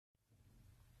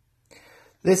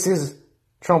This is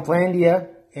Trumplandia,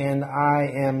 and I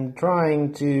am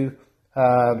trying to do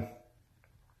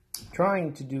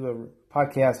a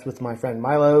podcast with my friend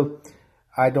Milo.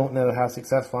 I don't know how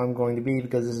successful I'm going to be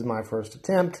because this is my first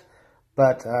attempt,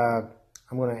 but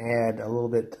I'm going to add a little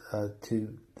bit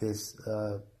to this.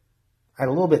 Add a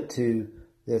little bit to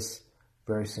this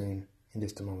very soon in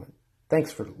just a moment.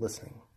 Thanks for listening.